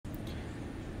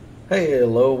Hey,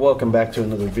 hello, welcome back to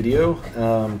another video.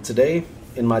 Today,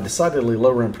 in my decidedly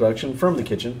low rent production from the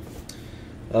kitchen,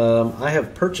 I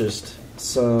have purchased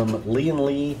some Lian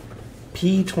Li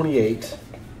P28.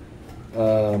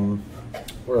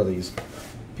 What are these?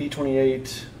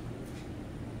 P28.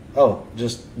 Oh,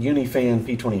 just Uni Fan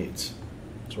P28s.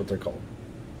 That's what they're called.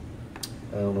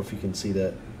 I don't know if you can see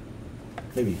that.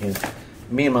 Maybe you can.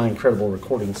 Me and my incredible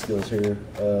recording skills here.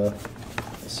 Let's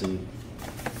see.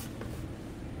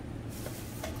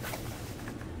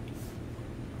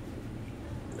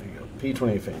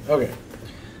 P28 fan. Okay,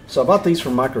 so I bought these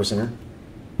from Micro Center,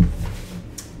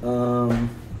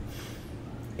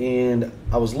 and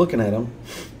I was looking at them,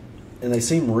 and they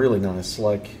seem really nice.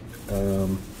 Like,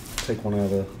 take one out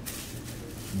of the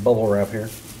bubble wrap here.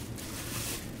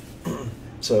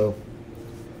 So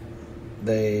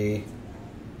they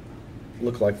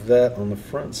look like that on the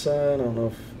front side. I don't know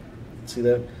if you can see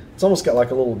that. It's almost got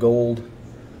like a little gold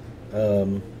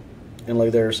inlay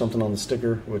there or something on the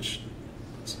sticker, which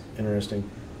is interesting.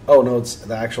 Oh no, it's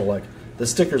the actual, like, the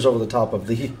stickers over the top of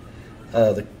the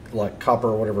like copper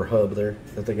or whatever hub there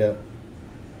that they got.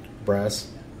 Brass,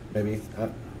 maybe,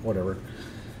 whatever.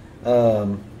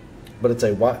 But it's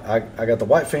a white. I got the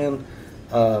white fan.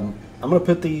 I'm gonna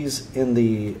put these in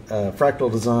the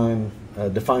Fractal Design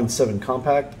Define 7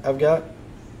 Compact I've got,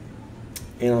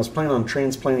 and I was planning on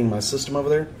transplanting my system over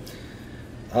there.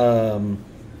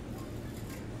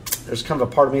 There's kind of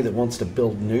a part of me that wants to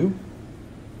build new,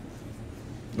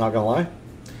 not gonna lie,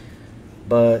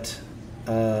 but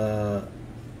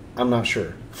I'm not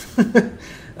sure.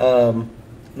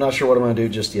 Not sure what I'm gonna do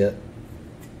just yet.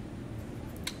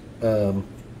 But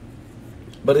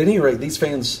at any rate, these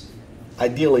fans,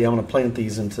 ideally, I'm gonna plant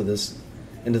these into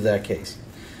that case.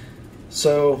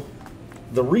 So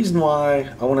the reason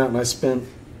why I went out and I spent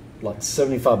like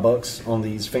 75 bucks on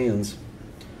these fans,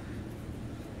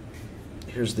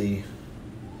 here's the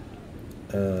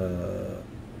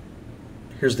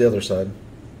other side.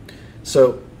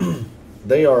 So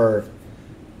they are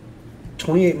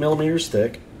 28 millimeters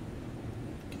thick.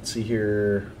 You can see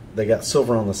here they got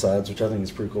silver on the sides, which I think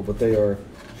is pretty cool, but they're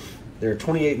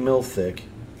 28 mil thick.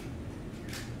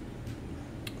 I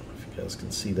don't know if you guys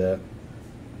can see that.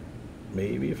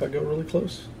 Maybe if I go really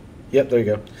close. Yep, there you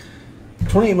go.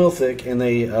 28 mil thick, and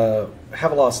they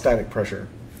have a lot of static pressure.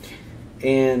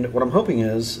 And what I'm hoping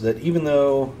is that even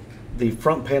though the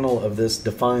front panel of this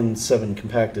Define 7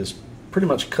 Compact is pretty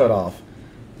much cut off,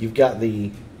 you've got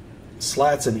the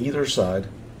slats in either side,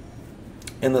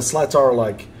 and the slats are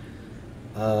like,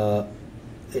 I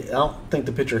don't think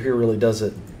the picture here really does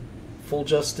it full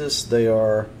justice. They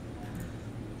are,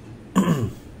 there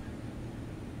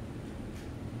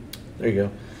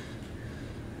you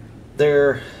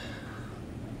go.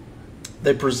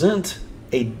 They present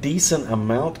a decent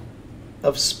amount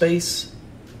of space,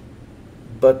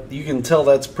 but you can tell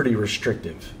that's pretty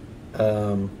restrictive.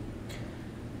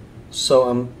 So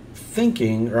I'm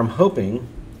thinking, or I'm hoping,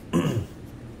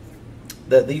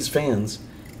 that these fans,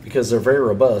 because they're very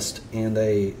robust and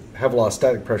they have a lot of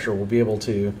static pressure, will be able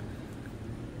to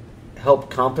help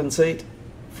compensate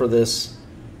for this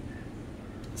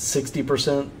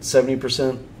 60%,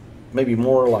 70%, maybe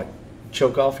more, like,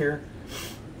 choke off here,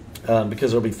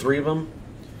 because there'll be 3 of them,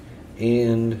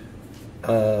 and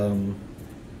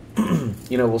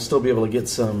you know, we'll still be able to get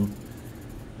some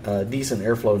decent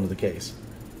airflow into the case.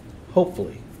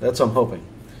 Hopefully, that's what I'm hoping.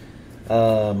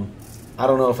 I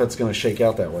don't know if that's going to shake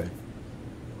out that way,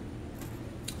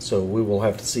 so we will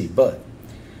have to see. But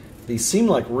these seem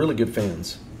like really good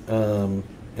fans, and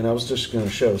I was just going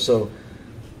to show. So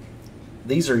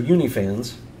these are Uni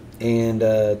fans, and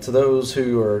to those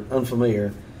who are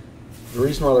unfamiliar, the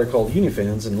reason why they're called Uni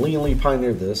fans, and Lian Li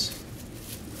pioneered this,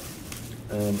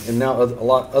 and now a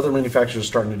lot other manufacturers are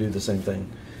starting to do the same thing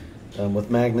with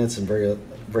magnets and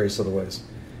various other ways.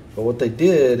 But what they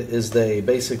did is they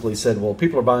basically said, well,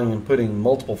 people are buying and putting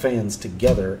multiple fans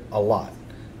together a lot.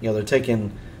 You know, they're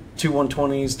taking 2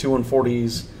 120s, 2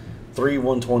 140s, 3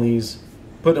 120s,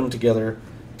 put them together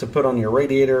to put on your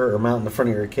radiator or mount in the front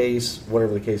of your case,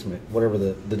 whatever the case may, whatever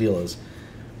the deal is.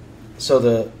 So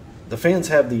the fans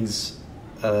have these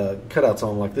cutouts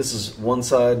on, like this is one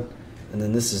side, and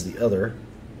then this is the other.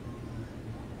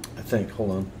 I think,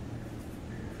 hold on.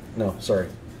 No, sorry.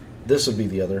 This would be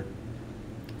the other.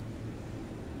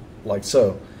 Like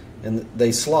so. And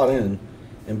they slot in.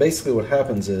 And basically what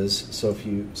happens is, so if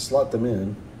you slot them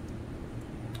in,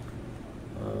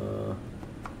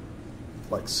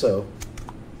 like so,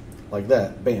 like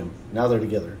that, bam, now they're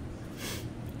together.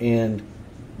 And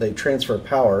they transfer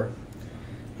power,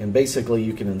 and basically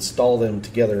you can install them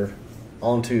together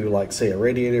onto, like, say, a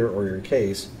radiator or your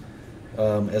case,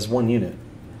 as one unit.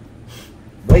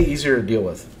 Way easier to deal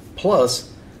with.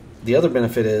 Plus, the other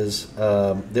benefit is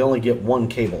they only get one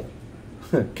cable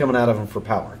coming out of them for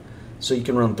power. So you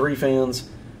can run 3 fans,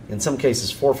 in some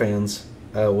cases 4 fans,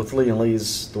 with Lian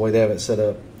Li's, the way they have it set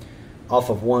up, off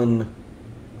of one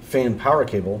fan power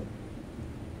cable.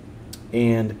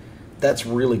 And that's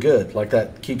really good. Like,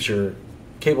 that keeps your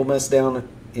cable mess down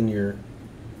in your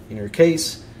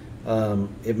case.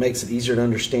 It makes it easier to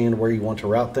understand where you want to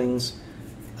route things.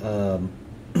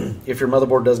 If your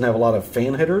motherboard doesn't have a lot of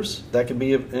fan headers, that can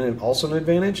be also an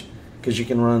advantage, because you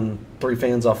can run 3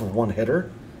 fans off of one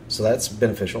header, so that's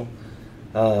beneficial.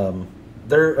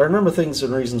 There are a number of things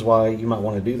and reasons why you might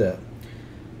want to do that.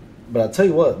 But I'll tell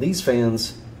you what, these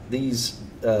fans,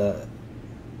 I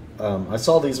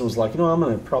saw these and was like, I'm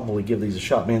going to probably give these a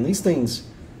shot. Man, these things,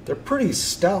 they're pretty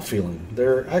stout feeling.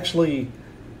 They're actually,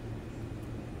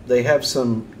 they have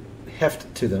some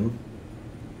heft to them.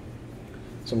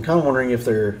 So I'm kind of wondering if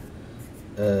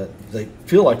they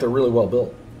feel like they're really well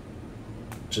built.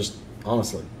 Just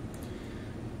honestly.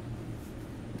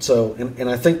 So, and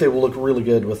I think they will look really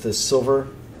good with this silver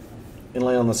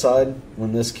inlay on the side,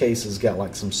 when this case has got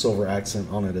like some silver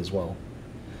accent on it as well.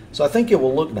 So I think it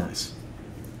will look nice.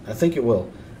 I think it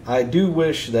will. I do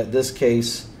wish that this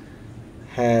case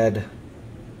had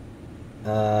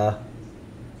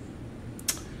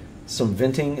some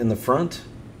venting in the front,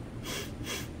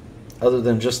 other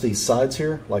than just these sides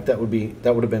here. Like, that would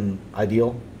have been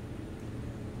ideal.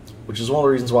 Which is one of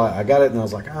the reasons why I got it, and I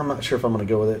was like, I'm not sure if I'm going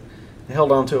to go with it. I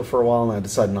held on to it for a while, and I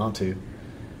decided not to.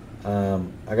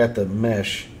 I got the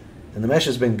mesh, and the mesh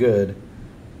has been good,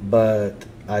 but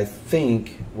I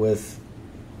think with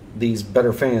these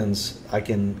better fans, I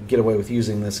can get away with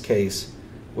using this case,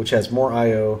 which has more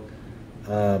I/O.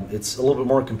 It's a little bit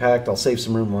more compact. I'll save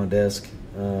some room on my desk.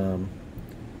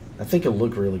 I think it'll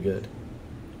look really good.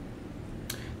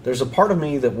 There's a part of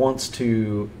me that wants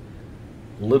to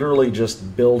literally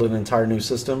just build an entire new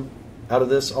system out of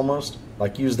this, almost.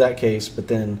 Like, use that case, but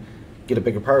then get a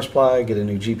bigger power supply, get a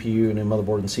new GPU, a new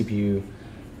motherboard and CPU,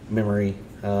 memory,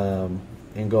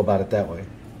 and go about it that way.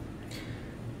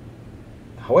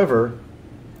 However,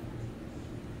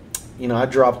 I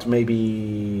dropped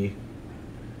maybe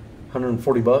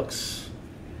 140 bucks,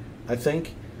 I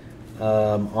think,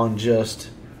 on just,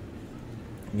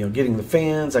 getting the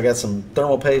fans. I got some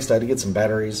thermal paste. I had to get some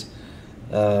batteries.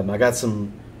 I got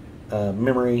some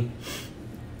memory.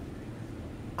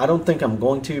 I don't think I'm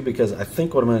going to, because I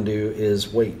think what I'm going to do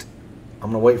is wait.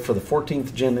 I'm going to wait for the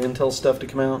 14th gen Intel stuff to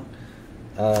come out.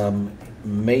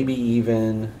 Maybe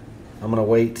even I'm going to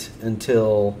wait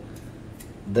until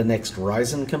the next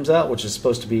Ryzen comes out, which is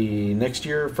supposed to be next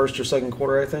year, first or second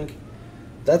quarter, I think.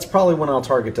 That's probably when I'll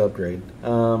target to upgrade.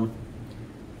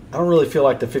 I don't really feel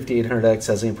like the 5800X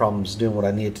has any problems doing what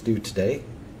I need it to do today.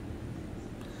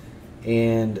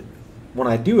 And when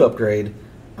I do upgrade,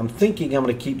 I'm thinking I'm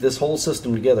going to keep this whole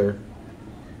system together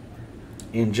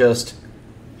and just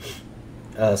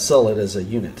sell it as a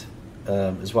unit,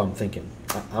 is what I'm thinking.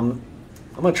 I'm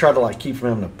going to try to keep from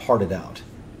having to part it out.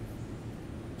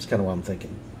 That's kind of what I'm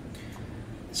thinking.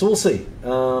 So we'll see.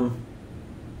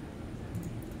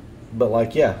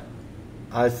 But yeah,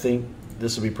 I think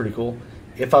this would be pretty cool.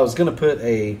 If I was going to put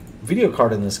a video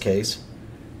card in this case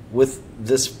with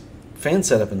this fan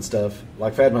setup and stuff,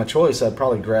 if I had my choice, I'd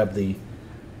probably grab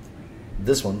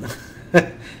this one,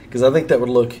 because I think that would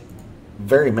look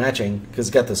very matching, because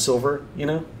it's got the silver,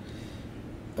 and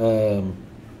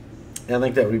I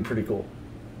think that would be pretty cool.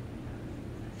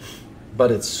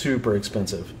 But it's super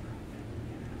expensive.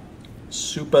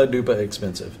 Super duper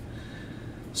expensive.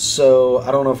 So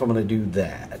I don't know if I'm going to do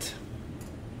that.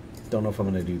 Don't know if I'm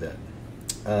going to do that.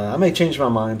 I may change my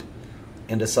mind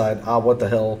and decide, what the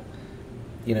hell,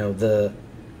 the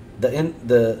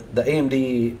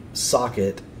AMD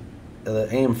socket, the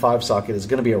AM5 socket is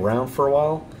going to be around for a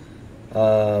while.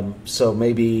 So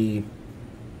maybe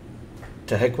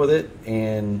to heck with it,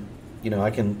 and I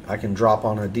can drop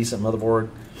on a decent motherboard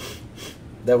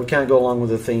that would kind of go along with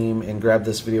the theme, and grab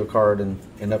this video card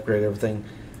and upgrade everything.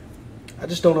 I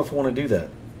just don't know if I want to do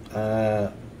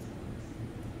that.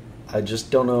 I just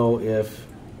don't know if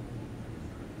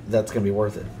that's going to be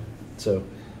worth it. So,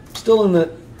 still in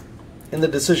the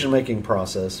decision-making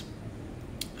process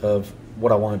of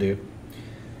what I want to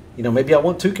do. Maybe I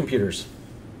want 2 computers.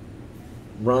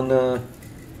 Run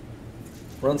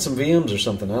some VMs or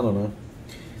something. I don't know.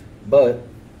 But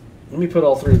let me put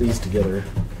all 3 of these together.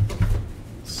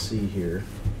 Let's see here.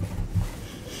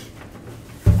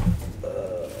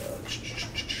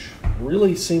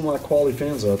 Really seem like quality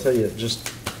fans, though. I'll tell you,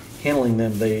 just handling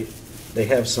them, they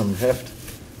have some heft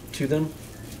to them.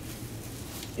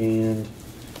 and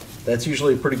that's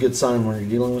usually a pretty good sign when you're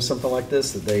dealing with something like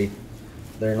this, that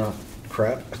they're not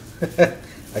crap,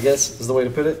 I guess is the way to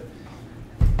put it.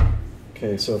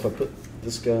 Okay, so if I put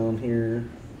this guy on here,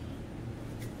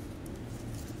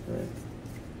 right?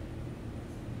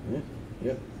 Yeah,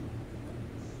 yep.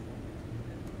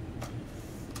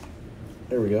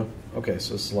 There we go. Okay,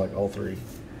 so this is like all three,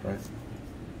 right?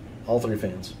 All three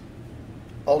fans,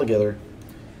 all together.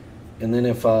 And then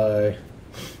if I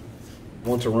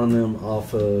want to run them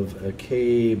off of a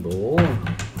cable,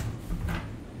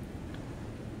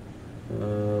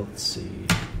 let's see.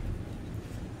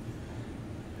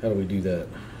 How do we do that?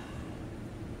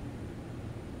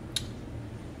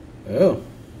 Oh,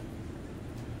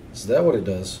 is that what it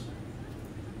does?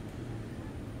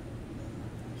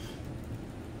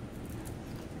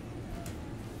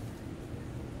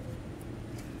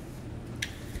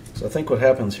 So I think what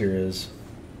happens here is,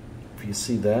 if you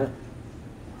see that,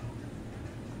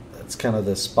 that's kind of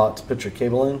the spot to put your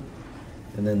cable in,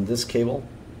 and then this cable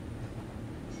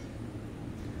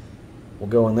will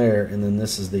go in there, and then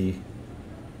this is the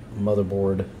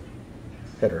motherboard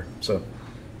header. So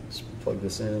let's plug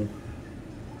this in.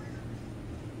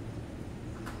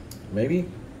 Maybe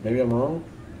I'm wrong.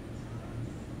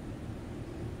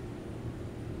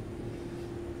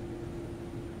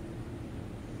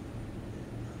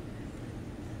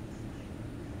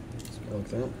 Let's go like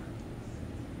that.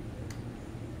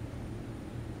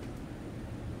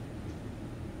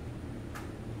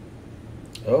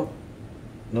 Oh,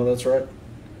 no, that's right.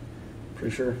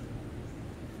 Pretty sure.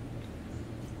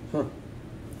 Huh.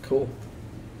 Cool.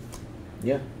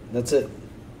 Yeah, that's it.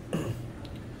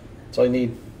 That's all you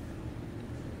need.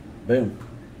 Boom.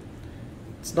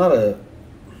 It's not a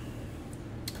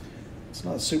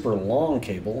super long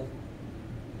cable.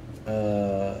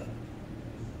 I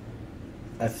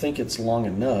think it's long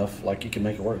enough, like you can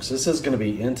make it work. So this is going to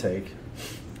be intake,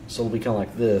 so it'll be kind of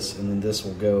like this, and then this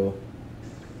will go.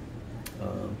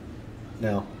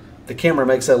 Now, the camera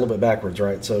makes that a little bit backwards,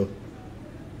 right? So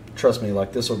trust me,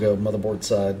 like this will go motherboard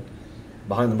side,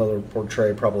 behind the motherboard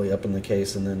tray, probably up in the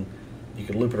case, and then you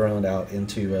could loop it around out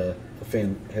into a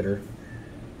fan header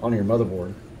on your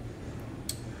motherboard.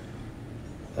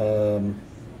 I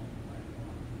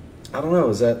don't know,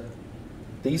 is that,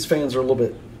 these fans are a little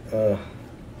bit, they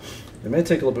may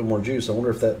take a little bit more juice. I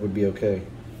wonder if that would be okay.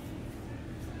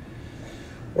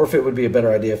 Or if it would be a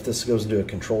better idea if this goes into a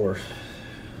controller.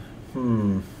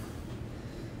 I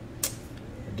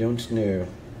don't know.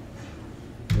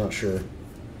 Not sure.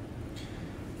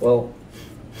 Well,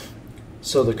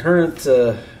 so the current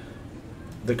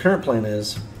plan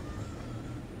is,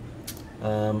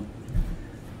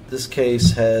 this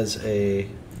case has a,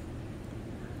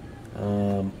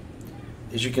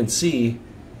 as you can see,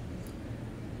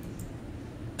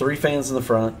 3 fans in the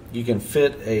front. You can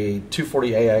fit a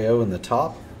 240 AIO in the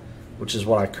top, which is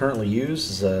what I currently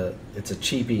use. It's a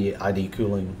cheapy ID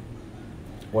cooling,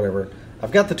 whatever.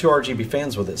 I've got the 2 RGB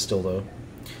fans with it still though,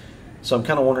 so I'm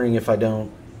kind of wondering if I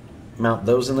don't mount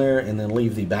those in there and then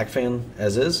leave the back fan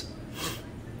as is,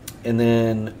 and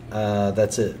then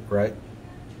that's it, right?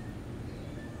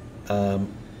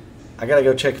 I gotta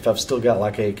go check if I've still got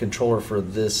like a controller for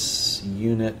this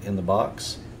unit in the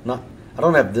box. I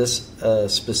don't have this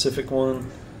specific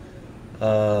one.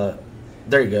 There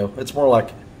you go. It's more like,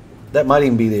 that might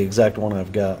even be the exact one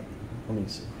I've got. Let me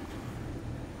see.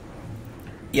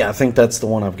 Yeah, I think that's the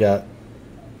one I've got,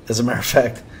 as a matter of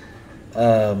fact.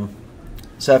 So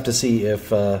I have to see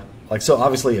if, like, so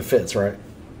obviously it fits, right?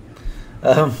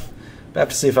 I have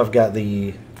to see if I've got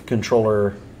the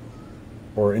controller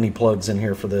or any plugs in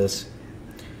here for this.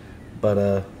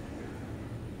 But,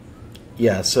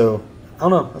 yeah, so, I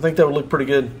don't know. I think that would look pretty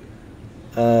good.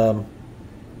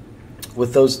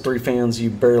 With those 3 fans,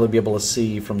 you'd barely be able to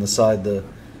see from the side the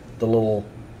little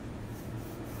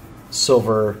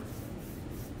silver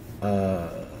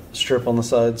strip on the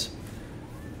sides,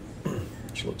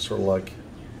 which looks sort of like, I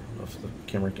don't know if the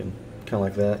camera can, kind of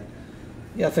like that.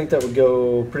 Yeah, I think that would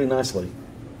go pretty nicely.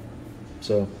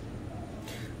 So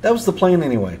that was the plan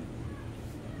anyway.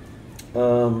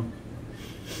 Like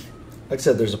I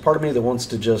said, there's a part of me that wants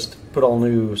to just put all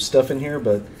new stuff in here,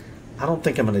 but I don't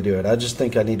think I'm going to do it. I just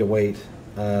think I need to wait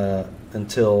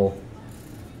until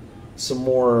some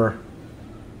more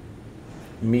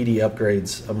meaty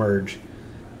upgrades emerge.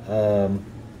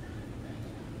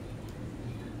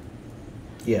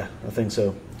 Yeah, I think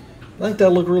so. I think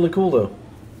that'll look really cool though,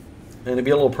 and it'd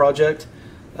be a little project.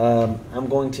 I'm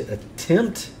going to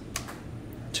attempt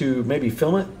to maybe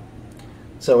film it,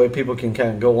 so that way people can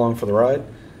kind of go along for the ride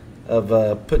of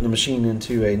putting the machine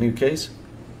into a new case.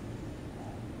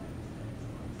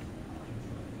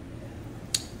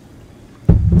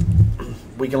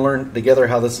 we can learn together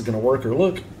how this is going to work, or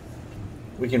look,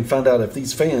 we can find out if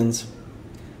these fans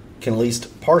can at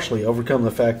least partially overcome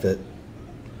the fact that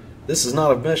this is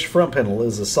not a mesh front panel, it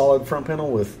is a solid front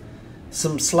panel with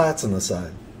some slats in the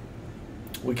side.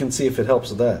 We can see if it helps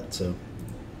with that. So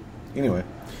anyway,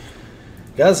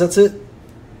 guys, that's it.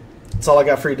 That's all I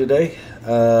got for you today.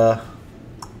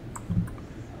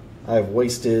 I've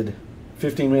wasted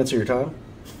 15 minutes of your time.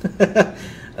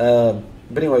 But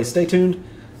anyway, stay tuned.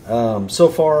 So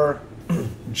far,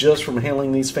 just from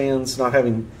handling these fans, not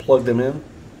having plugged them in,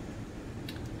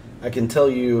 I can tell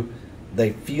you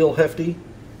they feel hefty,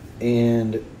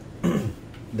 and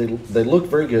they look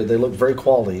very good. They look very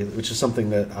quality, which is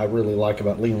something that I really like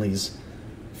about Lian Li's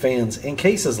fans and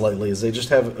cases lately, is they just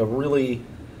have a really,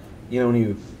 when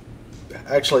you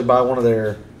actually buy one of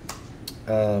their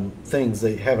things,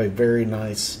 they have a very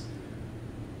nice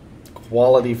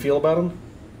quality feel about them.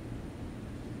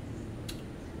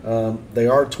 They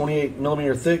are 28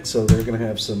 millimeter thick, so they're going to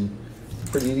have some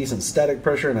pretty decent static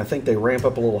pressure, and I think they ramp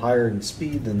up a little higher in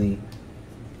speed than the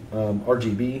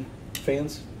RGB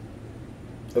fans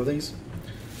of these.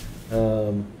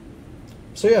 So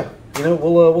yeah,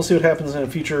 we'll see what happens in a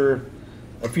future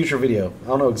video. I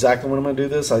don't know exactly when I'm going to do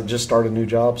this. I just started a new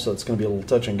job, so it's going to be a little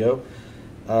touch and go.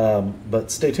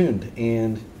 But stay tuned,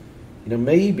 and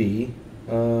maybe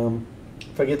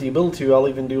if I get the ability to, I'll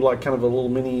even do like kind of a little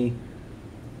mini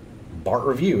BART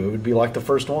review. It would be like the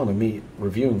first one of me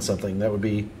reviewing something. That would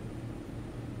be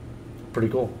pretty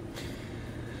cool.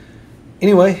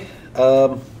 Anyway,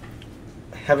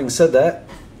 having said that,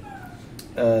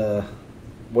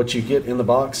 what you get in the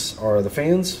box are the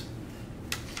fans.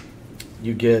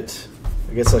 You get,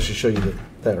 I guess I should show you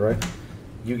that, right?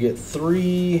 You get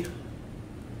 3, so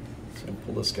I'll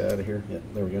pull this guy out of here. Yeah,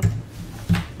 there we go.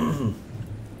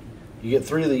 You get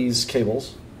 3 of these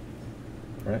cables,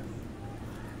 right?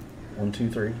 1,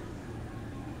 2, 3.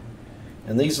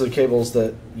 And these are the cables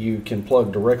that you can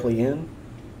plug directly in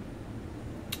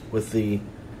with the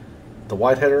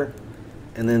white header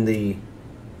and then the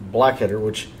black header,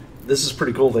 which this is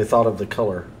pretty cool. They thought of the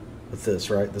color with this,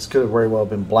 right? This could have very well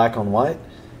been black on white,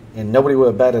 and nobody would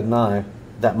have batted an eye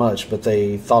that much, but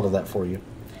they thought of that for you.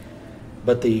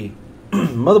 But the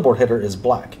motherboard header is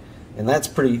black, and that's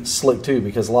pretty slick too,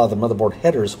 because a lot of the motherboard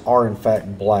headers are in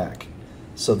fact black.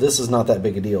 So this is not that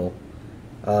big a deal.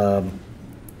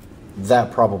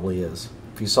 That probably is.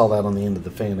 If you saw that on the end of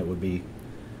the fan, it would be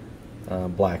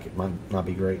black. It might not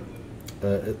be great.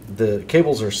 The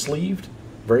cables are sleeved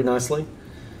very nicely.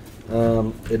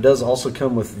 It does also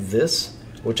come with this,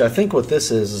 which I think what this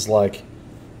is like,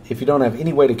 if you don't have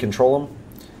any way to control them,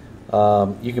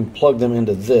 you can plug them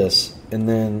into this, and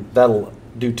then that'll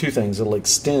do 2 things. It'll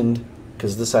extend,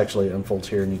 because this actually unfolds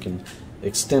here, and you can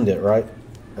extend it, right?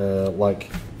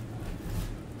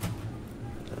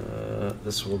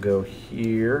 This will go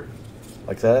here,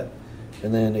 like that,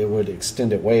 and then it would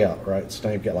extend it way out, right? So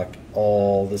now you've got like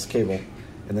all this cable,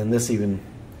 and then this even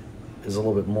is a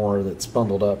little bit more that's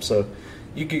bundled up. So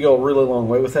you could go a really long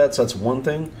way with that. So that's one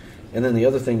thing. And then the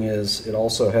other thing is it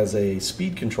also has a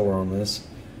speed controller on this,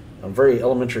 a very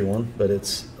elementary one, but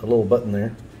it's a little button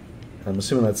there. I'm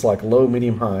assuming that's like low,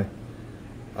 medium, high,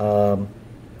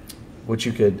 which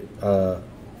you could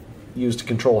use to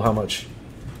control how much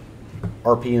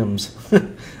RPMs,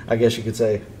 I guess you could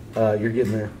say, you're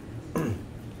getting there.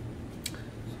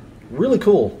 Really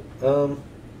cool.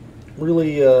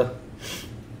 Really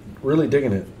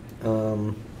digging it.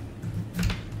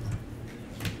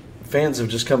 Fans have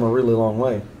just come a really long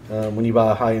way when you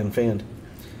buy a high-end fan.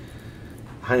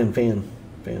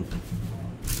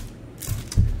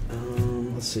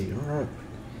 Let's see. All right.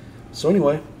 So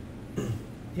anyway,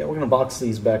 yeah, we're gonna box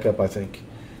these back up, I think.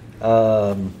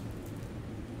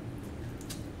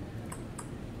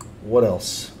 What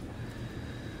else?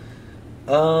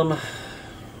 I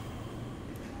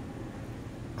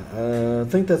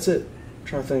think that's it. I'm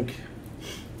trying to think.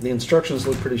 The instructions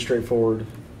look pretty straightforward.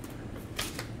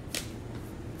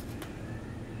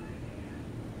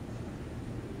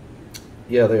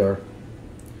 Yeah, they are.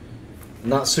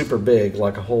 Not super big,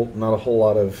 like not a whole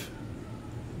lot of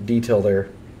detail there,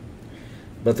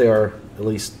 but they are at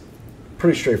least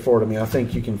pretty straightforward. I mean, I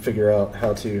think you can figure out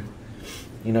how to,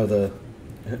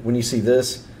 when you see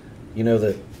this, you know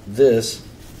that this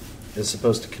is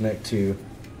supposed to connect to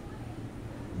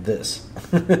this.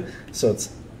 So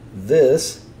it's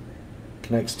this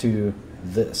connects to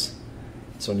this.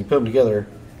 So when you put them together,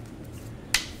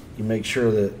 you make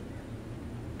sure that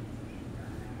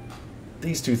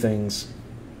these 2 things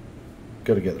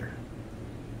go together.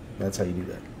 That's how you do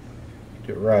that.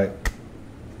 Do it right.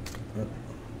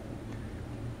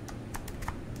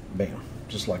 Bam.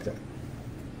 Just like that.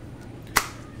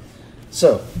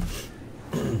 So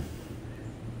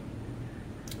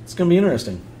it's going to be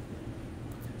interesting.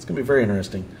 It's going to be very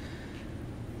interesting.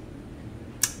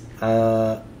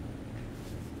 I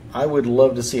would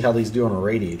love to see how these do on a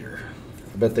radiator.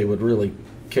 I bet they would really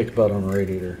kick butt on a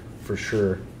radiator for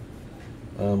sure,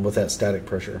 with that static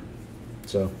pressure.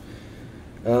 So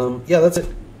yeah, that's it.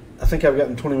 I think I've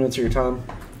gotten 20 minutes of your time.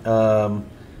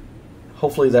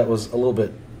 Hopefully that was a little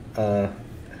bit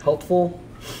helpful.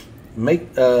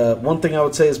 One thing I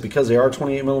would say is, because they are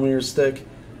 28 millimeters thick,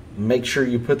 make sure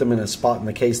you put them in a spot in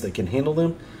the case that can handle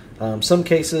them. Some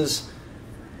cases,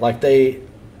 like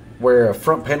where a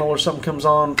front panel or something comes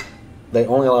on, they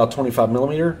only allow 25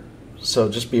 millimeter, so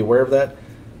just be aware of that.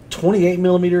 28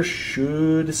 millimeter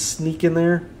should sneak in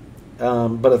there,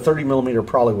 but a 30 millimeter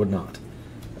probably would not.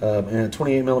 And a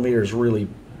 28 millimeter is really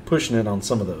pushing it on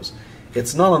some of those.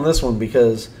 It's not on this one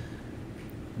because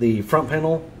the front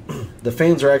panel, the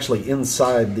fans are actually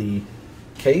inside the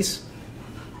case,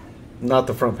 not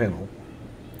the front panel.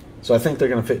 So I think they're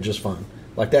going to fit just fine.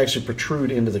 Like, they actually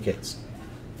protrude into the case.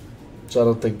 So I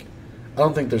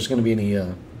don't think there's going to be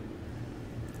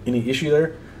any issue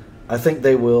there. I think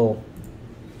they will.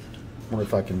 I wonder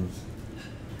if I can.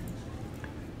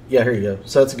 Yeah, here you go.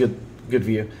 So that's a good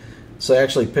view. So they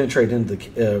actually penetrate into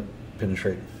the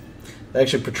They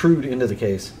actually protrude into the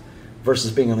case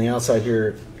versus being on the outside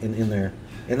here and in there.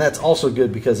 And that's also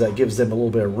good because that gives them a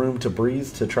little bit of room to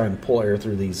breathe to try and pull air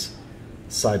through these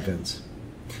side vents.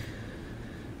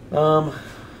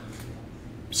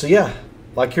 So yeah,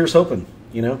 like, here's hoping,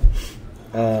 you know.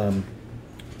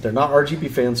 They're not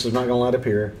RGB fans, so they're not going to light up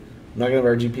here. I'm not going to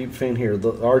have an RGB fan here.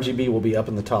 The RGB will be up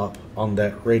in the top on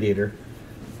that radiator.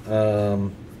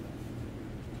 And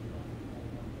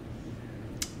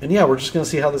yeah, we're just going to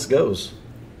see how this goes.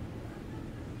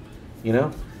 You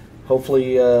know,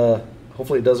 hopefully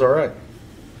it does all right.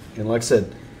 And like I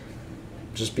said,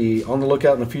 just be on the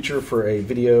lookout in the future for a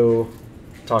video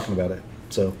talking about it.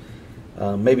 So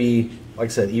maybe, like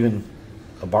I said, even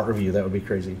a BART review. That would be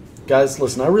crazy. Guys,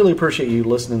 listen, I really appreciate you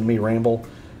listening to me ramble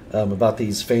about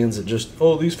these fans that just,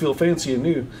 oh, these feel fancy and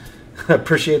new. I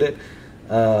appreciate it.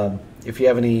 If you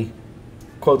have any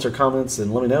quotes or comments,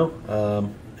 then let me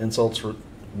know. Insults or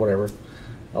whatever.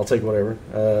 I'll take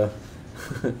whatever.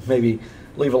 Maybe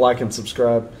leave a like and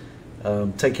subscribe.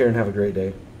 Take care and have a great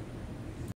day.